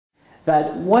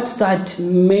that what's that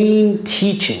main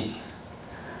teaching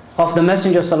of the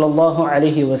Messenger sallallahu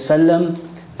alaihi wasallam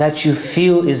that you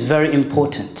feel is very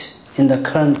important in the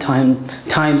current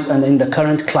times and in the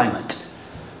current climate?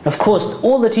 Of course,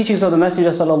 all the teachings of the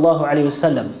Messenger sallallahu alaihi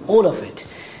wasallam, all of it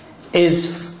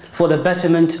is for the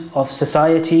betterment of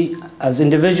society as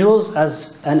individuals,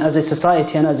 and as a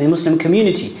society and as a Muslim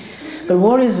community. But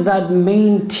what is that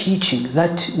main teaching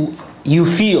that you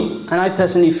feel, and I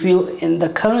personally feel in the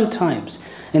current times,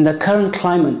 in the current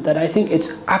climate, that I think it's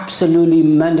absolutely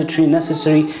mandatory,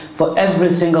 necessary for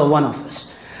every single one of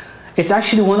us? It's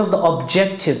actually one of the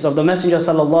objectives of the Messenger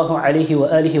sallallahu alaihi wa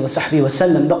alihi wa sahbihi wa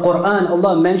sallam. The Quran,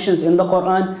 Allah mentions in the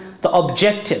Quran the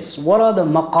objectives. What are the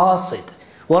maqasid?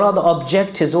 What are the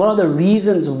objectives? What are the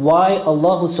reasons why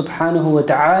Allah subhanahu wa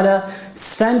ta'ala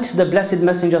sent the blessed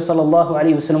Messenger sallallahu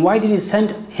alaihi wasallam? Why did He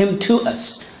send him to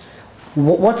us?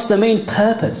 What's the main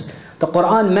purpose? The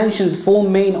Quran mentions 4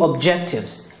 main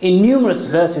objectives in numerous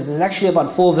verses. There's actually about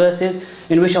 4 verses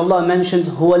in which Allah mentions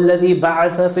هُوَ الَّذِي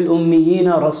بَعَثَ فِي الْأُمِّيِّينَ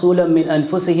رَسُولًا مِّنْ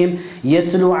أَنفُسِهِمْ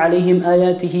يَتْلُو عَلَيْهِمْ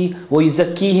آيَاتِهِ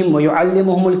وَيُزَكِّيهِمْ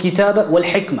وَيُعَلِّمُهُمُ الْكِتَابَ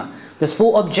وَالْحِكْمَةِ. There's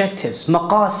 4 objectives,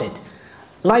 maqasid,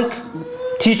 like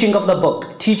teaching of the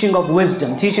book, teaching of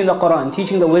wisdom, teaching the Quran,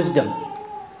 teaching the wisdom.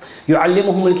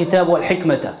 يُعَلِّمُهُمُ الْكِتَابَ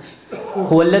وَالْحِكْمَةَ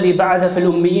هُوَ الَّذِي بَعَثَ فِي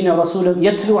الْأُمِّيِّينَ رَسُولًا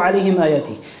يَتْلُو عَلَيْهِمْ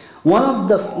آيَاتِهِ.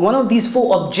 One of these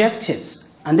 4 objectives,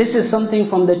 and this is something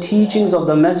from the teachings of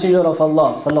the Messenger of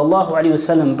Allah sallallahu alaihi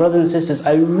wasallam, brothers and sisters,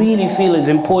 I really feel is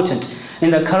important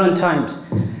in the current times,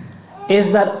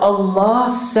 is that Allah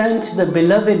sent the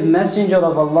beloved Messenger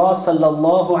of Allah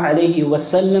sallallahu alaihi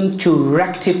wasallam to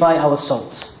rectify our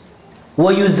souls.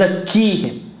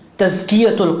 وَيُزَكِّيهِمْ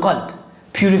تَزْكِيَةُ الْقَلْبِ,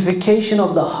 purification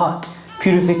of the heart,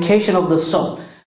 purification of the soul.